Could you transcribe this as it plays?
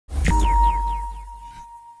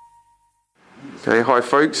Okay, hi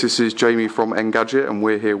folks, this is Jamie from Engadget and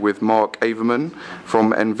we're here with Mark Averman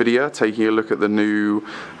from NVIDIA taking a look at the new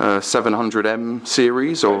 700M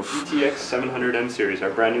series of... GTX 700M series, our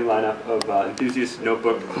brand new lineup of enthusiast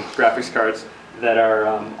notebook graphics cards that are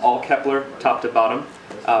all Kepler top to bottom.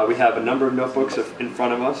 We have a number of notebooks in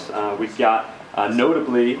front of us. We've got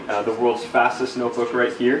notably the world's fastest notebook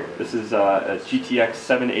right here. This is a GTX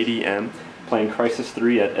 780M. Playing Crysis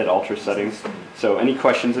 3 at ultra settings. So any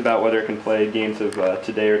questions about whether it can play games of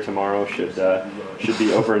today or tomorrow should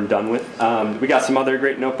be over and done with. We got some other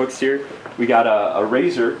great notebooks here. We got a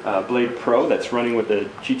Razer Blade Pro that's running with the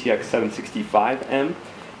GTX 765M.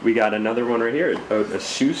 We got another one right here, a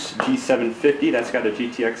ASUS G750 that's got a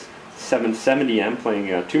GTX 770M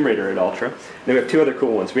playing Tomb Raider at ultra. Then we have two other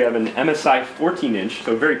cool ones. We have an MSI 14-inch,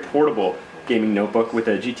 so a very portable gaming notebook with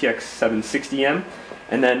a GTX 760M.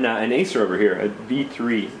 And then an Acer over here, a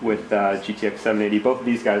V3 with GTX 780. Both of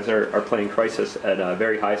these guys are playing Crysis at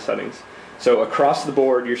very high settings. So across the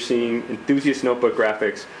board, you're seeing enthusiast notebook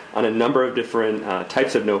graphics on a number of different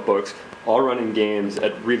types of notebooks, all running games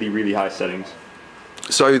at really, really high settings.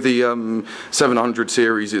 So the 700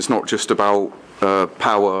 series, it's not just about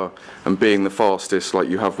power and being the fastest like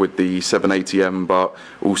you have with the 780M, but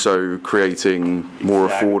also creating more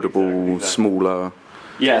affordable, smaller...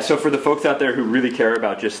 Yeah, so for the folks out there who really care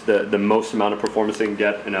about just the most amount of performance they can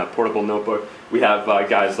get in a portable notebook, we have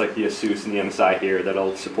guys like the ASUS and the MSI here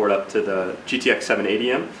that'll support up to the GTX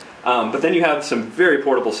 780M. But then you have some very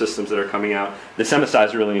portable systems that are coming out. This MSI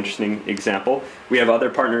is a really interesting example. We have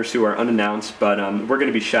other partners who are unannounced, but we're going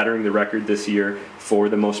to be shattering the record this year for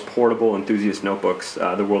the most portable enthusiast notebooks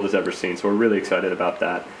the world has ever seen. So we're really excited about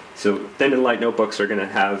that. So thin and light notebooks are going to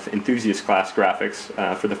have enthusiast class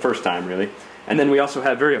graphics for the first time, really. And then we also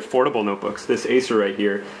have very affordable notebooks. This Acer right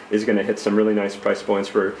here is going to hit some really nice price points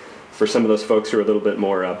for some of those folks who are a little bit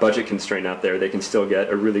more budget constrained out there. They can still get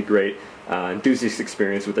a really great enthusiast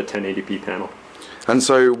experience with a 1080p panel. And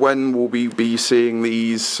so when will we be seeing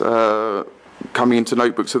these coming into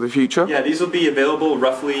notebooks of the future? Yeah, these will be available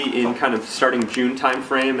roughly in kind of starting June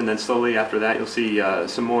timeframe, and then slowly after that you'll see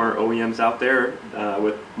some more OEMs out there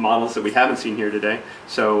with models that we haven't seen here today.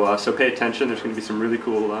 So pay attention, there's going to be some really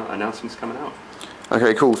cool announcements coming out.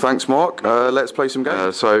 Okay, cool, thanks Mark. Let's play some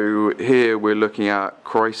games. So here we're looking at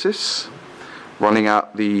Crysis, running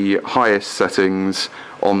at the highest settings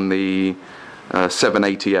on the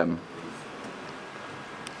 780M.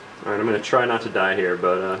 Alright, I'm going to try not to die here,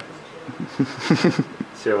 but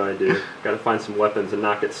see how I do. Got to find some weapons and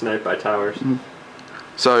not get sniped by towers.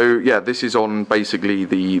 So yeah, this is on basically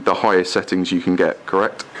the highest settings you can get,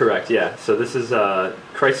 correct? Correct, yeah. So this is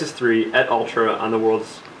Crysis 3 at Ultra on the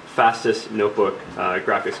world's fastest notebook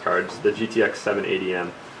graphics cards, the GTX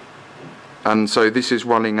 780M. And so this is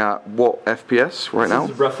running at what FPS right now?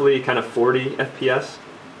 This is roughly kind of 40 FPS.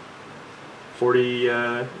 40,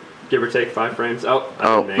 give or take 5 frames. Oh,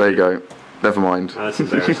 there you go. Never mind. That's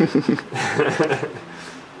embarrassing.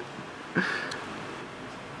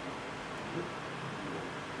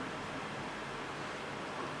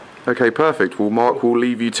 Okay, perfect. Well, Mark will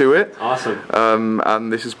leave you to it. Awesome.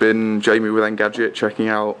 And this has been Jamie with Engadget checking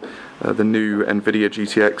out the new NVIDIA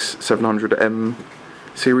GTX 700M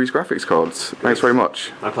series graphics cards. Thanks very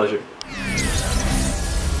much. My pleasure.